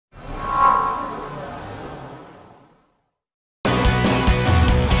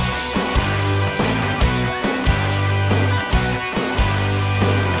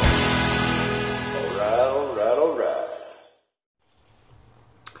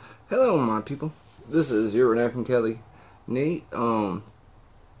Hello my people, this is your Renee from Kelly, Nate.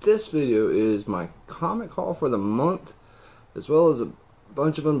 This video is my comic haul for the month, as well as a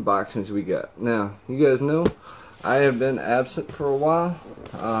bunch of unboxings we got. Now, you guys know I have been absent for a while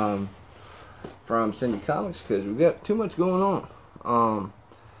from Cindy Comics because we got too much going on.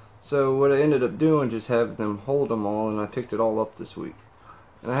 So what I ended up doing, just having them hold them all, and I picked it all up this week.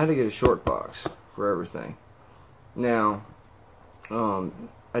 And I had to get a short box for everything. Now,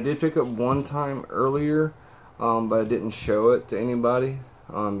 I did pick up one time earlier, but I didn't show it to anybody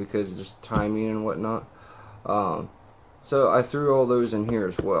because of just timing and whatnot. So I threw all those in here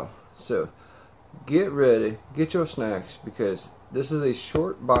as well. So get ready, get your snacks, because this is a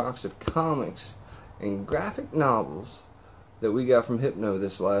short box of comics and graphic novels that we got from Hypno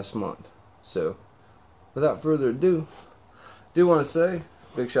this last month. So without further ado, I do want to say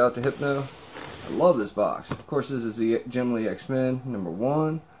big shout out to Hypno. I love this box. Of course, this is the Jim Lee X-Men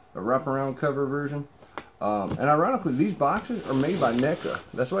 #1, a wraparound cover version. And ironically, these boxes are made by NECA.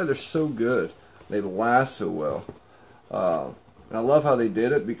 That's why they're so good. They last so well. And I love how they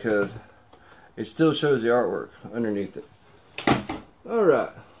did it because it still shows the artwork underneath it. Alright.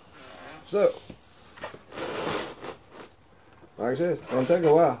 So, like I said, it's going to take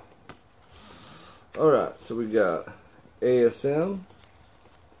a while. Alright, so we got ASM,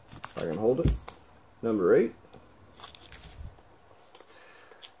 if I can hold it, #8.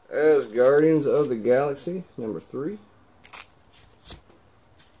 As Guardians of the Galaxy, #3.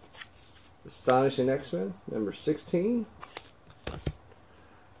 Astonishing X-Men, #16.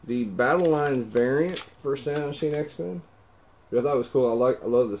 The Battle Lines variant for Astonishing X-Men, which I thought was cool. I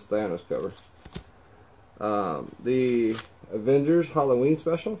love this Thanos cover. The Avengers Halloween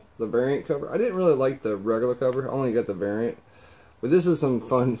special, the variant cover. I didn't really like the regular cover. I only got the variant. But this is some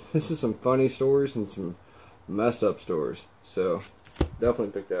fun. This is some funny stories and some messed up stories. So definitely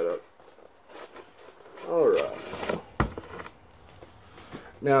pick that up. All right.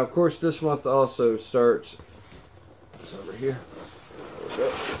 Now, of course, this month also starts. It's over here.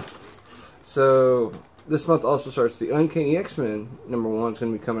 So this month also starts the Uncanny X-Men #1. Is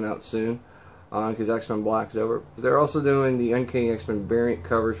going to be coming out soon because X-Men Black is over. But they're also doing the Uncanny X-Men variant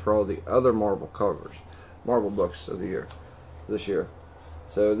covers for all the other Marvel covers, Marvel books of the year. This year.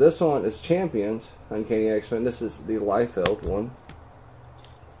 So this one is Champions, Uncanny X-Men. This is the Liefeld one.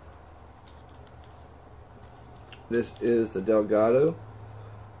 This is the Delgado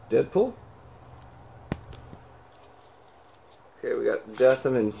Deadpool. Okay, we got Death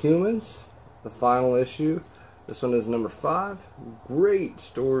of Inhumans, the final issue. This one is #5. Great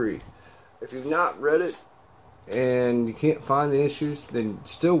story. If you've not read it and you can't find the issues, then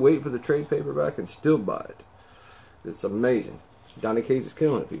still wait for the trade paperback and still buy it. It's amazing. Donny Cates is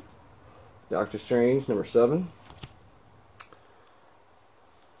killing it, people. Doctor Strange, #7.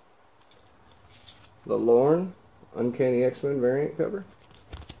 The Lorne, Uncanny X-Men variant cover.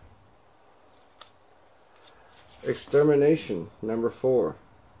 Extermination, #4.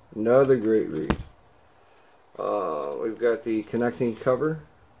 Another great read. We've got the connecting cover.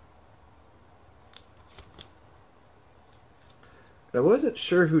 I wasn't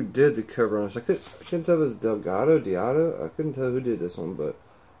sure who did the cover on this. I couldn't tell if it was Delgado, Diado. I couldn't tell who did this one, but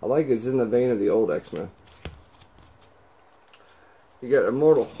I like it's in the vein of the old X-Men. You got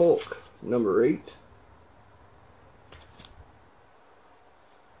Immortal Hulk, #8.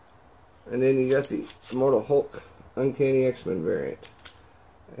 And then you got the Immortal Hulk Uncanny X-Men variant.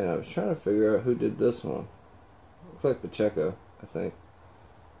 And I was trying to figure out who did this one. Looks like Pacheco, I think.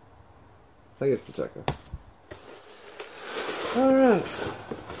 I think it's Pacheco. Alright.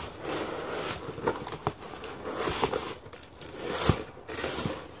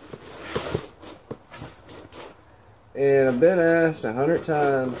 And I've been asked 100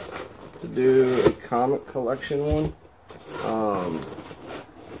 times to do a comic collection one.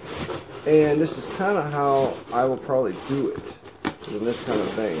 And this is kind of how I will probably do it. In this kind of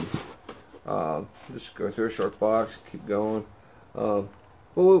vein. Just go through a short box, keep going. But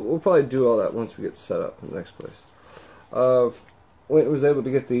we'll probably do all that once we get set up in the next place. Was able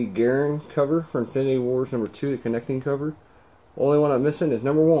to get the Garen cover for Infinity Wars #2, the connecting cover. Only one I'm missing is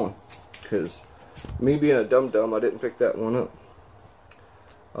 #1, because me being a dum-dum, I didn't pick that one up.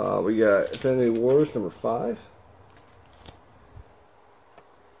 We got Infinity Wars #5.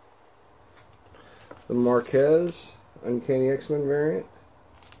 The Marquez Uncanny X-Men variant.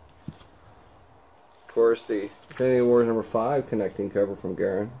 Of course, the Infinity Wars #5 connecting cover from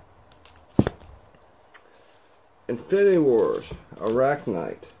Garen. Infinity Wars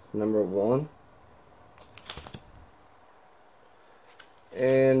Arachnite #1.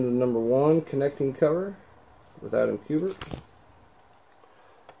 And the #1 connecting cover with Adam Kubert.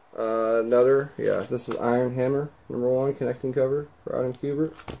 This is Iron Hammer #1 connecting cover for Adam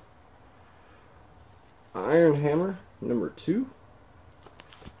Kubert. Iron Hammer #2.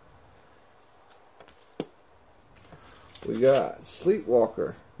 We got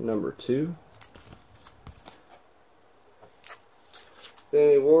Sleepwalker #2.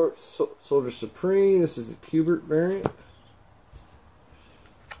 Infinity Warp Soldier Supreme. This is the Kubert variant.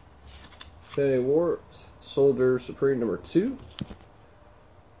 Infinity Warp Soldier Supreme #2.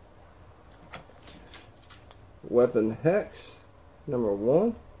 Weapon Hex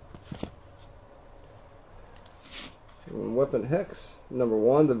 #1. And Weapon Hex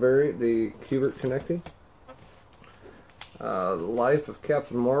 #1, the variant, the Kubert connecting. The Life of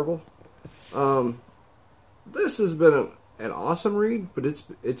Captain Marvel. This has been an awesome read, but it's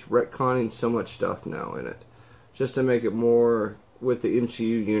retconning so much stuff now in it, just to make it more with the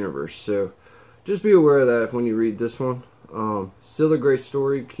MCU universe. So just be aware of that when you read this one. Still a great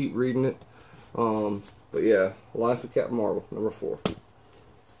story. Keep reading it. But yeah, Life of Captain Marvel #4.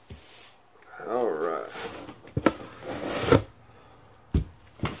 All right.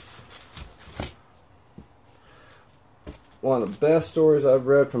 One of the best stories I've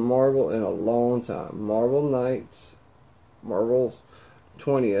read from Marvel in a long time. Marvel Knights, Marvel's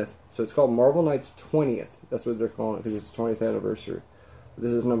 20th. So it's called Marvel Knights 20th. That's what they're calling it because it's 20th anniversary.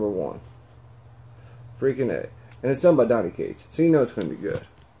 This is #1. Freaking A. And it's done by Donny Cates. So you know it's going to be good.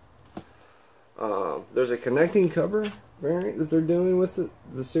 There's a connecting cover variant that they're doing with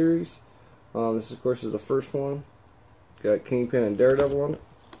the series. This, of course, is the first one. Got Kingpin and Daredevil on it.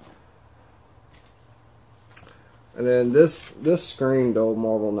 And then this screamed old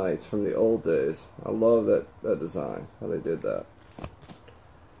Marvel Knights from the old days. I love that design, how they did that.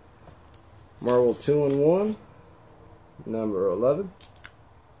 Marvel 2-in-1, #11.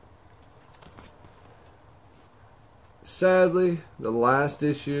 Sadly, the last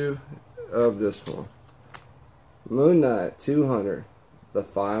issue of this one. Moon Knight 200, the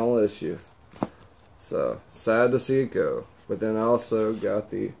final issue. So, sad to see it go. But then I also got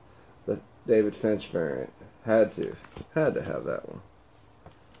the David Finch variant. Had to have that one.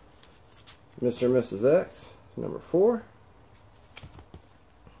 Mr. and Mrs. X, #4.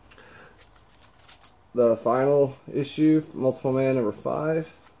 The final issue, Multiple Man #5.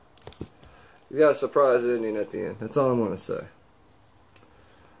 He's got a surprise ending at the end. That's all I'm going to say.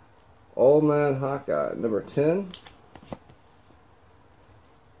 Old Man Hawkeye, #10.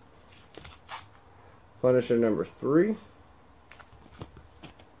 Punisher #3.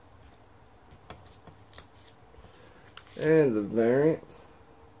 And the variant.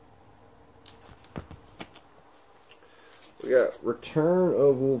 We got Return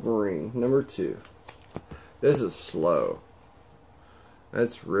of Wolverine, #2. This is slow.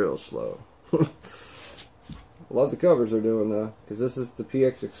 That's real slow. I love the covers they're doing though, because this is the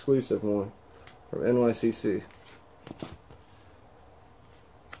PX exclusive one from NYCC.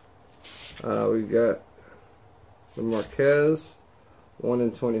 We got the Marquez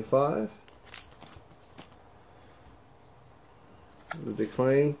 1-in-25. The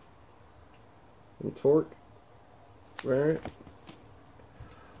Declaim and Torque variant.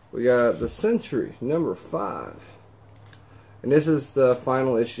 We got the Sentry #5. And this is the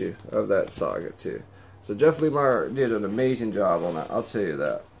final issue of that saga too. So Jeff Lemire did an amazing job on that, I'll tell you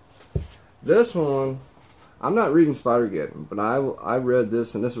that. This one, I'm not reading Spider-Geddon, but I read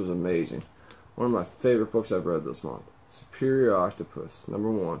this and this was amazing. One of my favorite books I've read this month. Superior Octopus,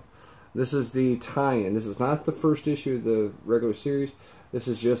 #1. This is the tie-in. This is not the first issue of the regular series. This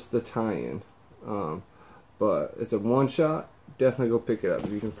is just the tie-in. But it's a one-shot. Definitely go pick it up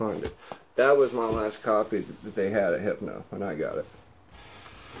if you can find it. That was my last copy that they had at Hypno when I got it.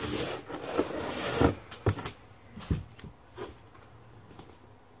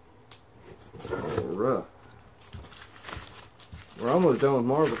 Alright. We're almost done with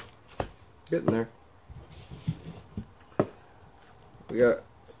Marvel. Getting there. We got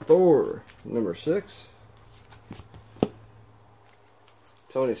Thor #6.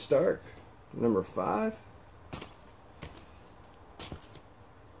 Tony Stark #5.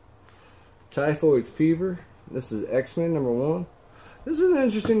 Typhoid Fever. This is X-Men #1. This is an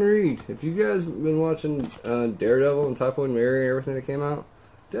interesting read. If you guys have been watching Daredevil and Typhoid Mary and everything that came out,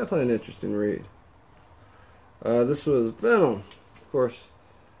 definitely an interesting read. This was Venom. Of course,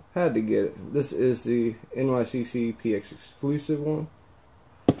 had to get it. This is the NYCC PX exclusive one.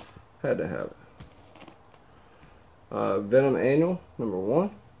 Had to have it. Venom Annual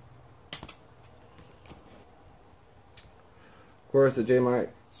 #1. Of course, the J.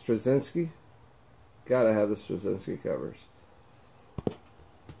 Mike Straczynski. Gotta have the Straczynski covers.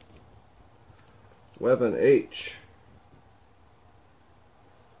 Weapon H.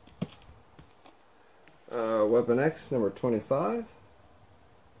 Weapon X number 25.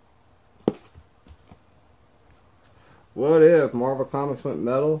 What if Marvel Comics went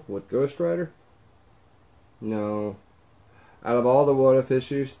metal with Ghost Rider? No. Out of all the what if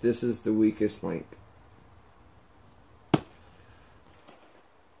issues, this is the weakest link.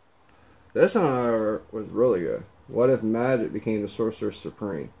 This one, however, was really good. What if Magic became the Sorcerer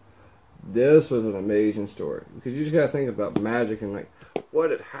Supreme? This was an amazing story. Because you just gotta think about Magic and like, what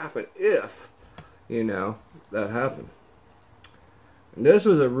had happened if, you know, that happened. And this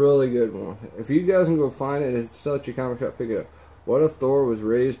was a really good one. If you guys can go find it, it's still at your comic shop, pick it up. What if Thor was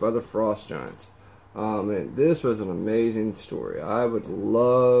raised by the Frost Giants? And this was an amazing story. I would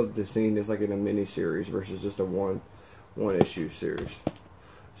love to see this like in a mini series versus just a one issue series.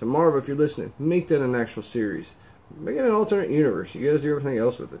 So Marvel, if you're listening, make that an actual series. Make it an alternate universe. You guys do everything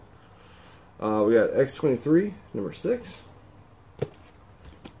else with it. We got X-23 number 6.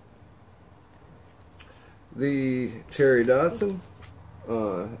 The Terry Dodson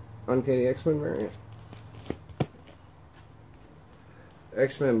Uncanny X-Men variant.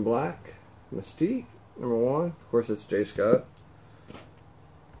 X-Men Black Mystique number 1. Of course, it's J. Scott.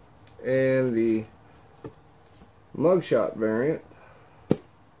 And the Mugshot variant.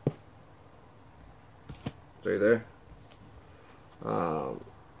 Stay there.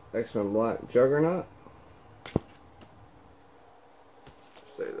 X-Men Black Juggernaut.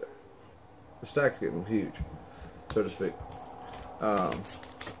 Stay there. The stack's getting huge, so to speak.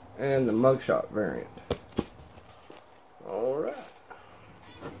 And the Mugshot variant. Alright.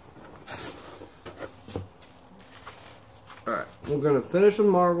 Alright, we're going to finish with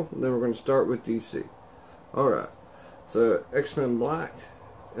Marvel, and then we're going to start with DC. Alright, so X-Men Black,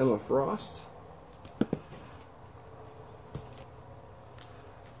 Emma Frost.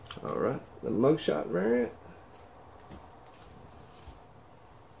 Alright, the Mugshot variant.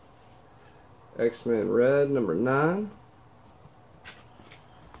 X-Men Red number 9.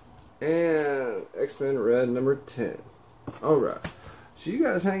 And X-Men Red number 10. Alright, so you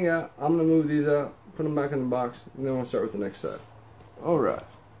guys hang out. I'm going to move these out, put them back in the box, and then we'll start with the next set. Alright.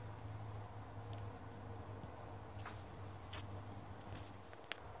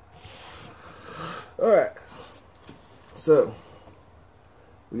 Alright, so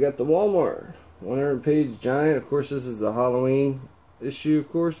we got the Walmart 100-page giant. Of course, this is the Halloween issue,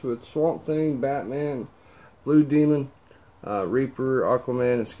 of course, with Swamp Thing, Batman, Blue Demon, Reaper,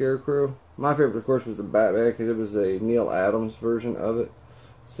 Aquaman, and Scarecrow. My favorite, of course, was the Batman because it was a Neil Adams version of it.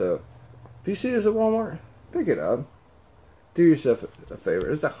 So, if you see this at Walmart, pick it up. Do yourself a favor.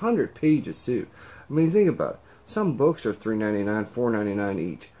 It's 100 pages too. I mean, think about it. Some books are $3.99, $4.99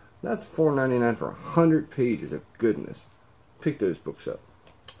 each. That's $4.99 for 100 pages of goodness. Pick those books up.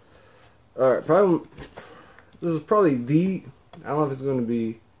 Alright, this is probably the, I don't know if it's going to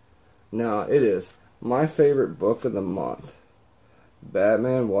be, no, it is, my favorite book of the month.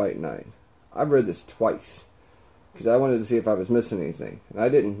 Batman White Knight. I've read this twice, because I wanted to see if I was missing anything. And I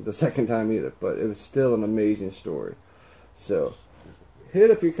didn't the second time either, but it was still an amazing story. So,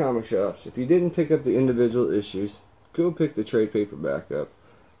 hit up your comic shops. If you didn't pick up the individual issues, go pick the trade paperback up.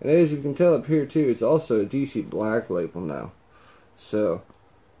 And as you can tell up here too, it's also a DC Black label now. So,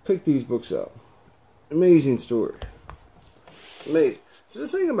 pick these books up. Amazing story. Amazing. So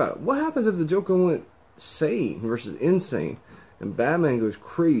just think about it. What happens if the Joker went sane versus insane and Batman goes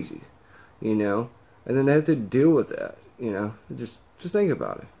crazy, you know? And then they have to deal with that, you know? Just think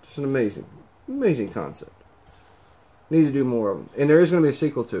about it. Just an amazing concept. Need to do more of them. And there is going to be a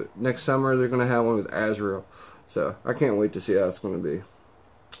sequel to it. Next summer they're going to have one with Azrael. So I can't wait to see how it's going to be.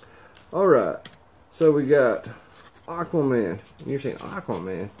 Alright. So we got Aquaman. You're saying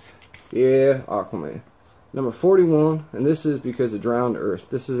Aquaman? Yeah, Aquaman. Number 41, and this is because of Drowned Earth.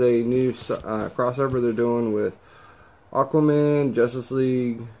 This is a new crossover they're doing with Aquaman, Justice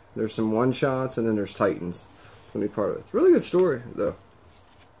League. There's some one-shots, and then there's Titans. It's going to be part of it. It's a really good story, though.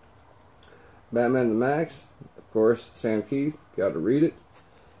 Batman the Max, of course, Sam Keith. Got to read it.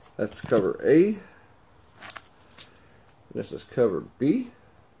 That's cover A. This is cover B.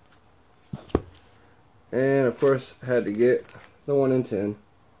 And, of course, had to get the 1 in 10.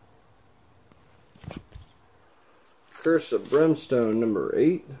 Curse of Brimstone, number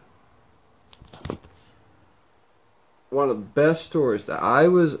 8. One of the best stories that I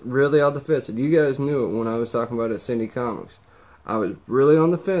was really on the fence, and you guys knew it when I was talking about it at Cindy Comics. I was really on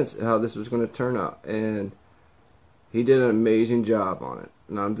the fence how this was going to turn out, and he did an amazing job on it.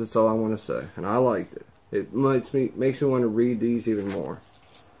 And that's all I want to say. And I liked it. It makes me want to read these even more.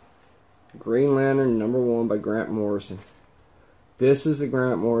 Green Lantern, number 1 by Grant Morrison. This is the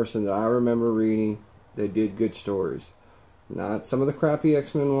Grant Morrison that I remember reading. They did good stories. Not some of the crappy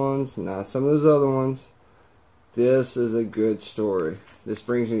X-Men ones, not some of those other ones. This is a good story. This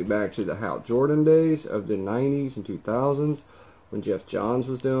brings me back to the Hal Jordan days of the 90s and 2000s when Jeff Johns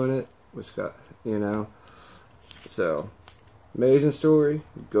was doing it with Scott, you know. So, amazing story.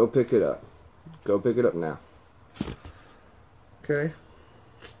 Go pick it up. Go pick it up now. Okay.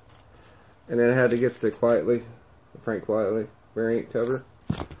 And then I had to get the Frank Quietly variant cover.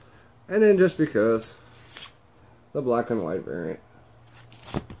 And then just because, the black and white variant.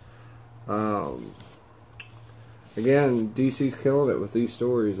 Again, DC's killing it with these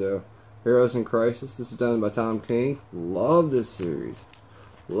stories though. Heroes in Crisis. This is done by Tom King. Love this series.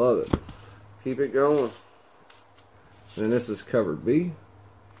 Love it. Keep it going. And then this is cover B.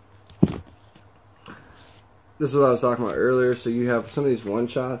 This is what I was talking about earlier. So you have some of these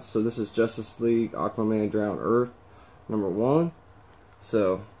one-shots. So this is Justice League, Aquaman, Drowned Earth, #1.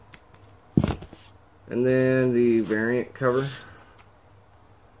 So, and then the variant cover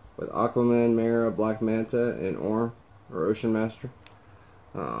with Aquaman, Mera, Black Manta, and Orm, or Ocean Master.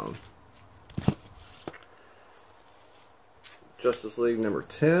 Justice League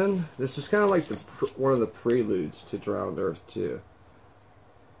 #10. This was kind of like one of the preludes to Drowned Earth 2.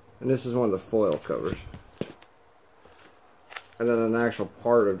 And this is one of the foil covers. And then an actual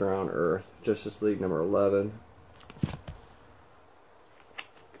part of Drowned Earth, Justice League #11.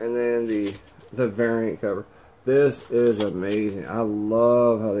 And then the variant cover. This is amazing. I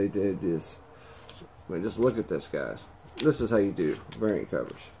love how they did this. I mean, just look at this, guys. This is how you do variant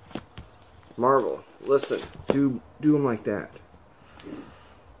covers. Marvel, listen, do them like that.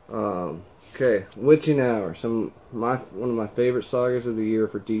 Okay, Witching Hour. One of my favorite sagas of the year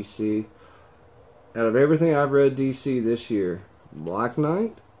for DC. Out of everything I've read DC this year, Black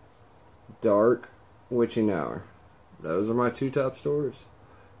Knight, Dark, Witching Hour. Those are my 2 top stories.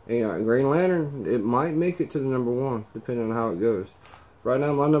 And, you know, Green Lantern, it might make it to the #1, depending on how it goes. Right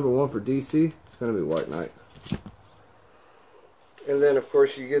now, my #1 for DC is going to be White Knight. And then, of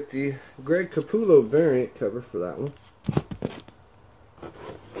course, you get the Greg Capullo variant cover for that one.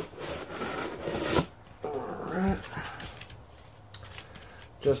 Alright.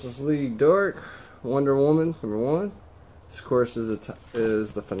 Justice League Dark, Wonder Woman #1. This, of course,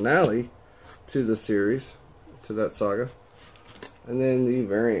 is the finale to the series, to that saga. And then the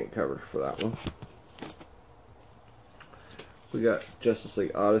variant cover for that one. We got Justice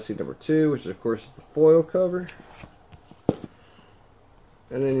League Odyssey #2, which of course is the foil cover.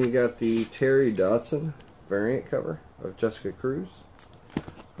 And then you got the Terry Dodson variant cover of Jessica Cruz,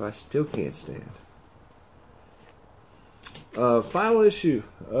 who I still can't stand. Final issue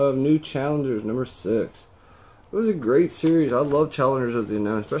of New Challengers #6. It was a great series. I love Challengers of the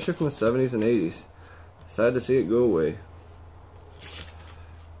Unknown, especially from the 70s and 80s. Sad to see it go away.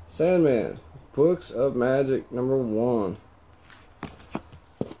 Sandman, Books of Magic #1.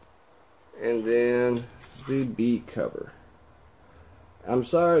 And then the Beat cover. I'm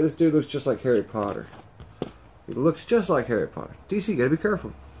sorry, this dude looks just like Harry Potter. He looks just like Harry Potter. DC, gotta be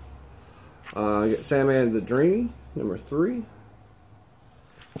careful. You got Sandman the Dreaming #3.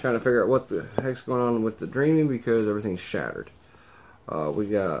 Trying to figure out what the heck's going on with the Dreaming because everything's shattered. We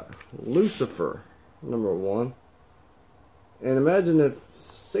got Lucifer #1. And imagine if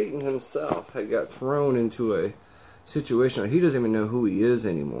Satan himself had got thrown into a situation where he doesn't even know who he is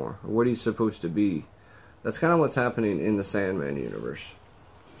anymore, or what he's supposed to be. That's kind of what's happening in the Sandman universe.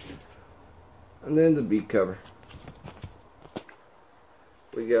 And then the Beat cover.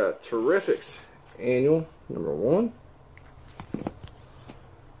 We got Terrifics Annual #1.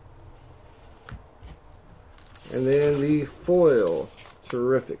 And then the foil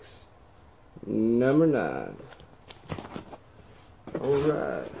Terrifics #9.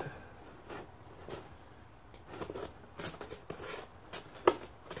 Alright.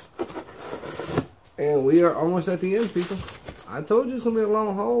 And we are almost at the end, people. I told you it's going to be a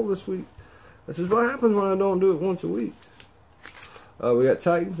long haul this week. This is what happens when I don't do it once a week. We got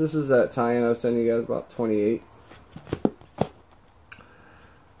Titans. This is that tie-in I was telling you guys about, 28.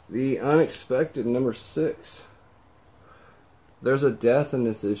 The Unexpected #6. There's a death in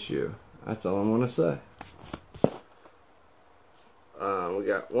this issue. That's all I'm going to say. We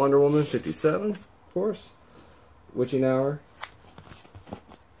got Wonder Woman 57, of course. Witching Hour.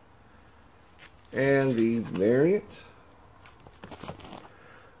 And the variant.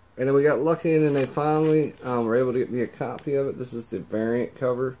 And then we got lucky and then they finally were able to get me a copy of it. This is the variant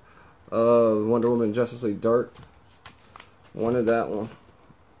cover of Wonder Woman Justice League Dark. Wanted that one.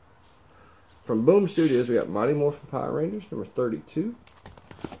 From Boom Studios, we got Mighty Morphin Power Rangers #32.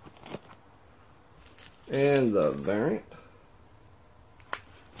 And the variant.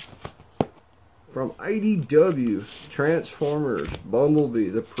 From IDW, Transformers Bumblebee,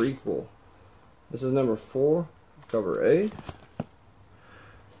 the prequel. This is #4. cover A,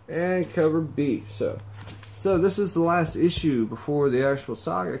 and cover B. So this is the last issue before the actual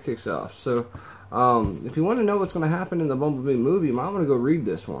saga kicks off. So if you want to know what's going to happen in the Bumblebee movie, you might want to go read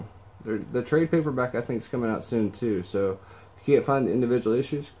this one. The trade paperback I think is coming out soon too. So if you can't find the individual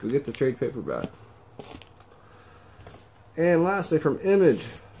issues, go get the trade paperback. And lastly, from Image,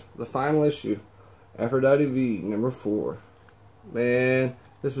 the final issue, Aphrodite V, number 4. Man,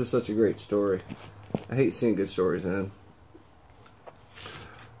 this was such a great story. I hate seeing good stories end.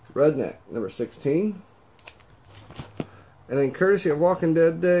 Redneck, number 16. And then courtesy of Walking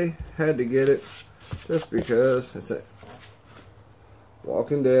Dead Day, had to get it just because it's a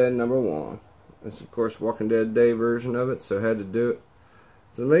Walking Dead number 1. It's of course Walking Dead Day version of it, so had to do it.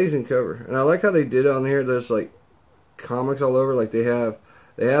 It's an amazing cover. And I like how they did it on here. There's like comics all over. Like they have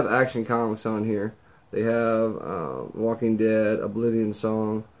Action Comics on here. They have Walking Dead, Oblivion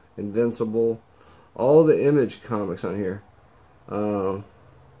Song, Invincible, all the Image comics on here.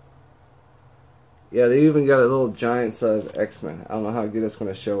 Yeah, they even got a little giant size X-Men. I don't know how good it's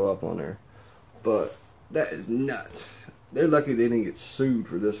going to show up on there, but that is nuts. They're lucky they didn't get sued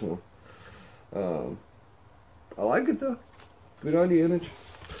for this one. I like it though. Good idea, Image.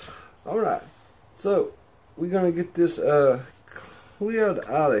 Alright, so we're going to get this cleared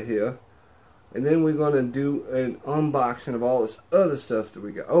out of here. And then we're going to do an unboxing of all this other stuff that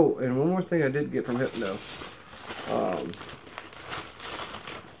we got. Oh, and one more thing I did get from Hypno.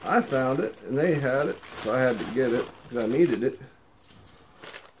 I found it, and they had it, so I had to get it, because I needed it.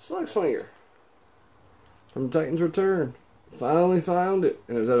 Slug Slinger from Titan's Return. Finally found it,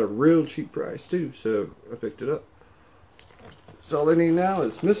 and it was at a real cheap price, too, so I picked it up. So all they need now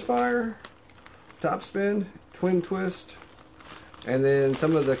is Misfire, Top Spin, Twin Twist, and then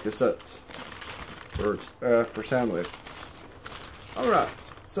some of the cassettes for Soundwave. Alright,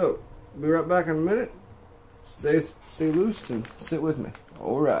 so be right back in a minute. Stay loose and sit with me.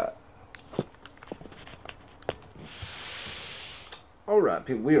 Alright. Alright,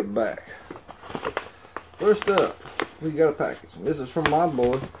 people, we are back. First up, we got a package. And this is from my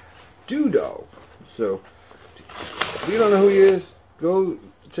boy, DewDawg. So, if you don't know who he is, go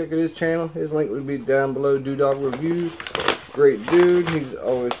check out his channel. His link would be down below, DewDawg Reviews. Great dude. He's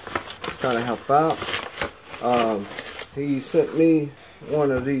always trying to help out. He sent me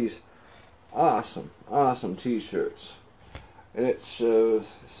one of these awesome t-shirts, and it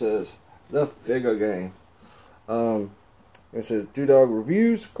says the Figure Game. It says DewDawg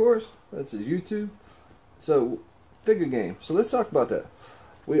Reviews, of course. That's his YouTube. So Figure Game. So let's talk about that.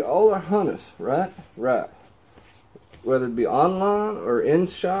 We all are hunters, right? Right. Whether it be online or in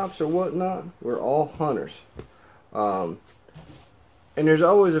shops or whatnot, we're all hunters. And there's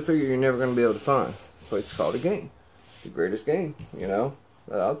always a figure you're never going to be able to find. That's why it's called a game. The greatest game, you know,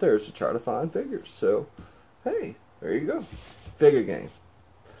 out there is to try to find figures. So, hey, there you go. Figure Game.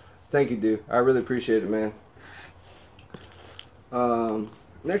 Thank you, dude. I really appreciate it, man.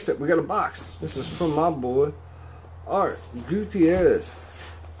 Next up, we got a box. This is from my boy, Art Gutierrez.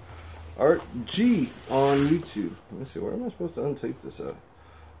 Art G on YouTube. Let me see, where am I supposed to untape this at?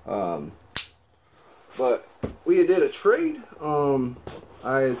 But we did a trade.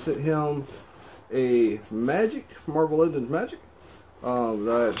 I sent him a Marvel Legends Magic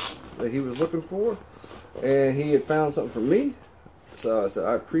that he was looking for, and he had found something for me. So I said,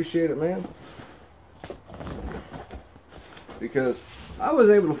 I appreciate it, man, because I was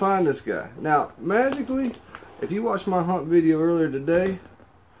able to find this guy. Now, magically, if you watched my hunt video earlier today,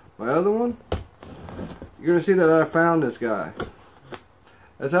 my other one, you're going to see that I found this guy.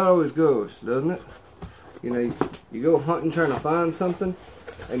 That's how it always goes, doesn't it? You know, you go hunting trying to find something,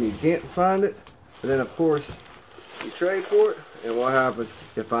 and you can't find it, and then of course, you trade for it, and what happens?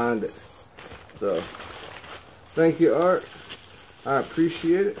 You find it. So, thank you, Art. I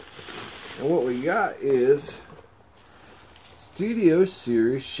appreciate it. And what we got is Studio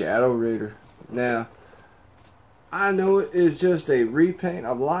Series Shadow Raider. Now, I know it is just a repaint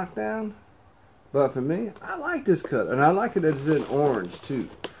of Lockdown, but for me, I like this color, and I like it as in orange too.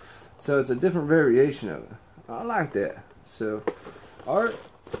 So it's a different variation of it. I like that. So, Art,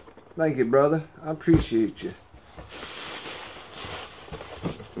 thank you, brother. I appreciate you.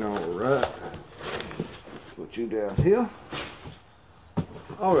 Alright. Put you down here.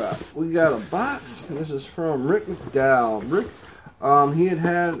 Alright, we got a box, and this is from Rick McDowell. Rick, he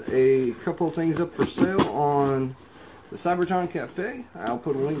had a couple of things up for sale on the Cybertron Cafe. I'll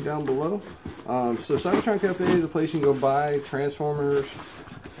put a link down below. So Cybertron Cafe is a place you can go buy Transformers,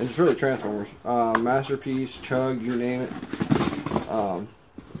 and it's really Transformers, Masterpiece, Chug, you name it.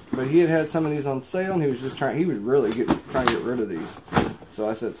 But he had some of these on sale, and he was just trying. He was really trying to get rid of these. So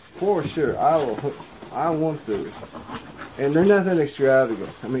I said, for sure, I want those. And they're nothing extravagant.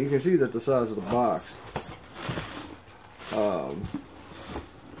 I mean, you can see that the size of the box.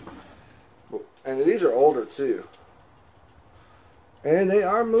 And these are older too. And they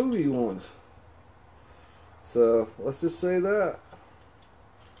are movie ones. So let's just say that.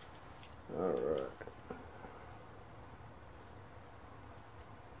 Alright.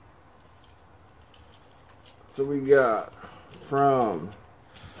 So we got from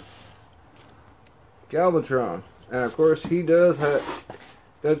Galvatron. And of course he does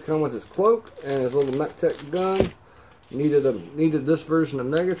come with his cloak and his little MechTech gun. Needed this version of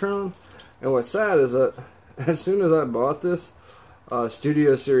Megatron. And what's sad is that as soon as I bought this,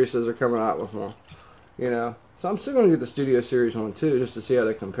 Studio Series says they're coming out with one. You know, so I'm still going to get the Studio Series one too, just to see how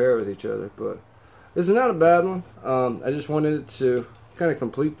they compare with each other. But this is not a bad one. I just wanted it to kind of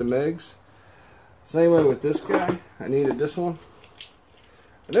complete the Megs. Same way with this guy. I needed this one.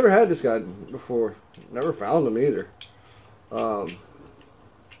 I never had this guy before. Never found him either. And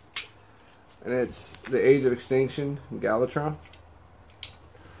it's the Age of Extinction Galvatron.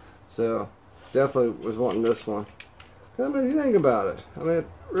 So definitely was wanting this one. I mean, if you think about it. I mean,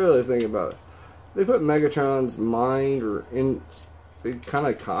 really think about it. They put Megatron's mind, they kind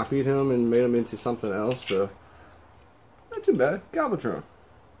of copied him and made him into something else. So not too bad. Galvatron.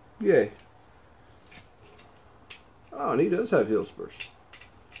 Yay. Oh, and he does have heel spurs.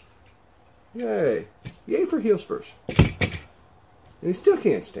 Yay. Yay for heel spurs. And he still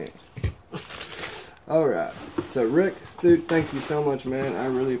can't stand. Alright. So, Rick, dude, thank you so much, man. I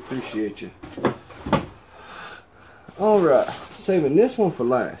really appreciate you. Alright. Saving this one for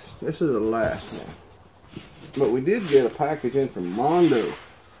last. This is the last one. But we did get a package in from Mondo.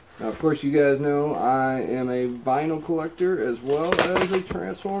 Now, of course, you guys know I am a vinyl collector as well as a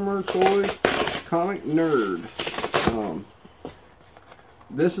Transformer toy comic nerd.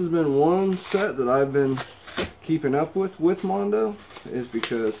 This has been one set that I've been keeping up with Mondo, is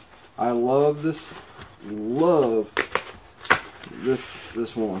because I love this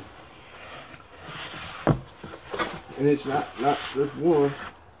one. And it's not just one,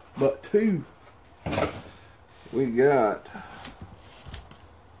 but two. We got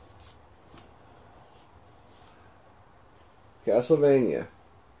Castlevania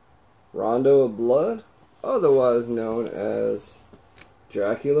Rondo of Blood, otherwise known as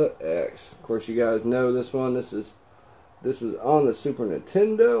Dracula X. Of course, you guys know this one. This was on the Super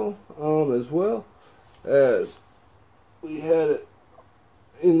Nintendo as well as we had it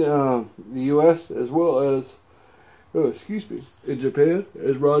in the US, as well as in Japan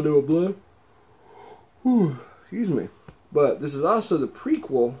as Rondo of Blood. Excuse me. But this is also the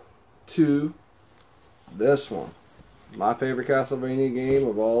prequel to this one. My favorite Castlevania game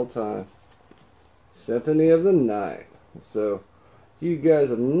of all time. Symphony of the Night. So, if you guys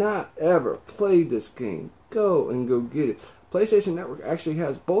have not ever played this game, go get it. PlayStation Network actually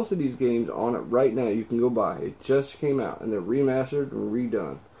has both of these games on it right now. You can go buy. It just came out and they're remastered and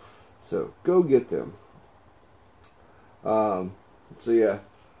redone. So, go get them. So yeah,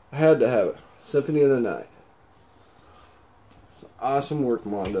 I had to have it. Symphony of the Night. So awesome work,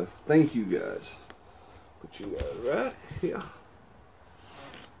 Mondo. Thank you guys. Put you guys right here.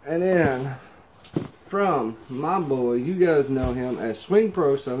 And then from my boy, you guys know him as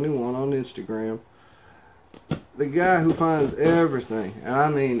SwingPro71 on Instagram. The guy who finds everything, and I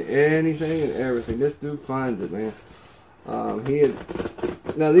mean anything and everything. This dude finds it, man.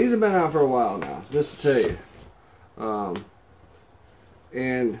 Now these have been out for a while now, just to tell you.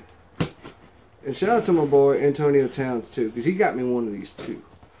 And shout out to my boy Antonio Towns too, because he got me one of these too.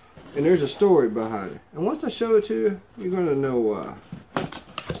 And there's a story behind it. And once I show it to you, you're gonna know why.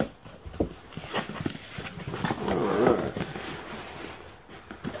 Alright.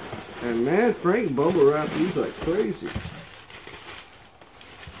 And man, Frank bubble wrapped these like crazy.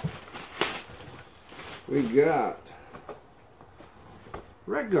 We got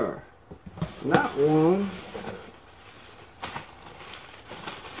Redgar. Not one,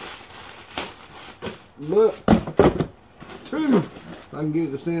 but two. If I can get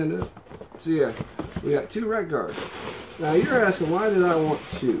it to stand up. So yeah, we got two Redgars. Now you're asking, why did I want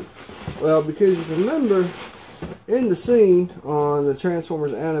two? Well, because if you remember, in the scene on the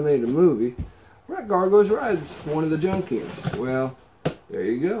Transformers animated movie, Redgar goes rides one of the Junkians. Well, there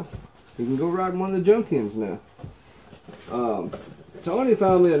you go. You can go ride one of the Junkians now. Tony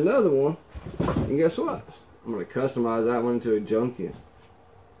found me another one, and guess what? I'm going to customize that one into a Junkian.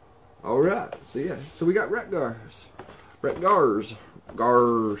 Alright, so yeah, so we got Redgars.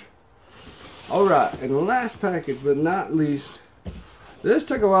 Alright, and the last package, but not least, This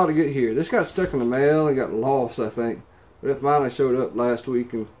took a while to get here. This got stuck in the mail and got lost, I think. But it finally showed up last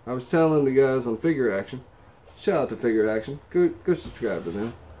week, and I was telling the guys on Figure Action. Shout out to Figure Action. Go subscribe to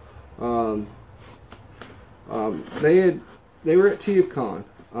them. They were at TFCon.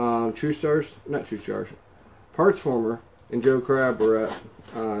 True Stars, not True Stars. Partsformer and Joe Crabb were at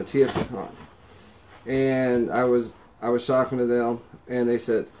TFCon, and I was talking to them, and they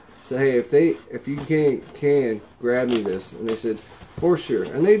said, hey, if you can grab me this, and they said, for sure,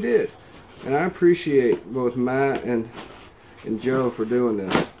 and they did, and I appreciate both Matt and Joe for doing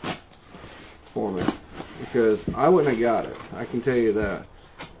this for me, because I wouldn't have got it. I can tell you that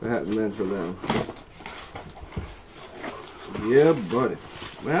if it hadn't been for them. Yeah, buddy.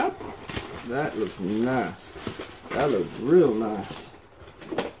 Well, that looks nice. That looks real nice.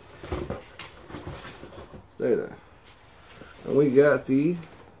 Stay there. And we got the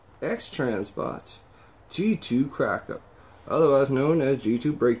X-Trans spots. G2 Crack-Up, otherwise known as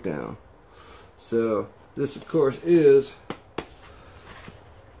G2 Breakdown. So, this of course is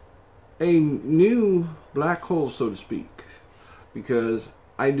a new black hole, so to speak, because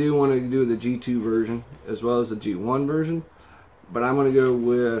I do want to do the G2 version as well as the G1 version, but I'm going to go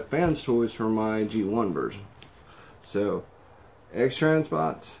with Fans Toys for my G1 version. So, X-Trans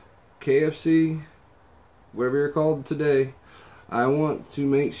spots, KFC, whatever you're called today, I want to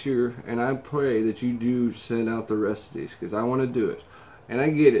make sure, and I pray that you do send out the rest of these, because I want to do it. And I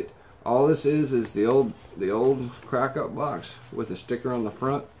get it. All this is the old Crack-Up box with a sticker on the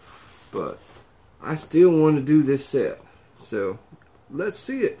front, but I still want to do this set. So, let's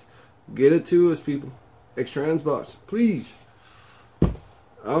see it. Get it to us, people. X-Trans box, please.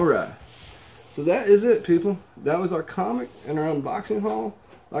 Alright. So that is it, people. That was our comic and our unboxing haul.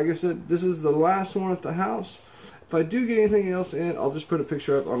 Like I said, this is the last one at the house. If I do get anything else in, I'll just put a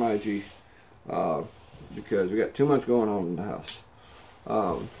picture up on IG. Because we got too much going on in the house.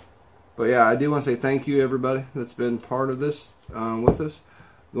 But yeah, I do want to say thank you, everybody that's been part of this with us.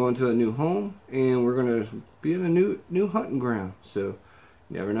 Going to a new home, and we're going to be in a new hunting ground. So,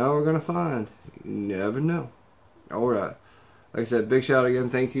 you never know what we're going to find. You never know. Alright. Like I said, big shout out again.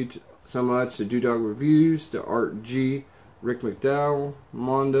 Thank you so much to DewDawg Reviews, to Art G, Rick McDowell,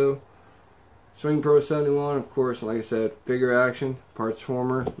 Mondo, Swing Pro 71, of course, like I said, Figure Action,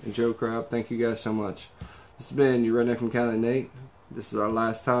 Partsformer, and Joe Crabb. Thank you guys so much. This has been your Redneck from Cali Nate. This is our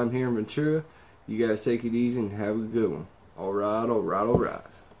last time here in Ventura. You guys take it easy and have a good one. Alright, alright, alright.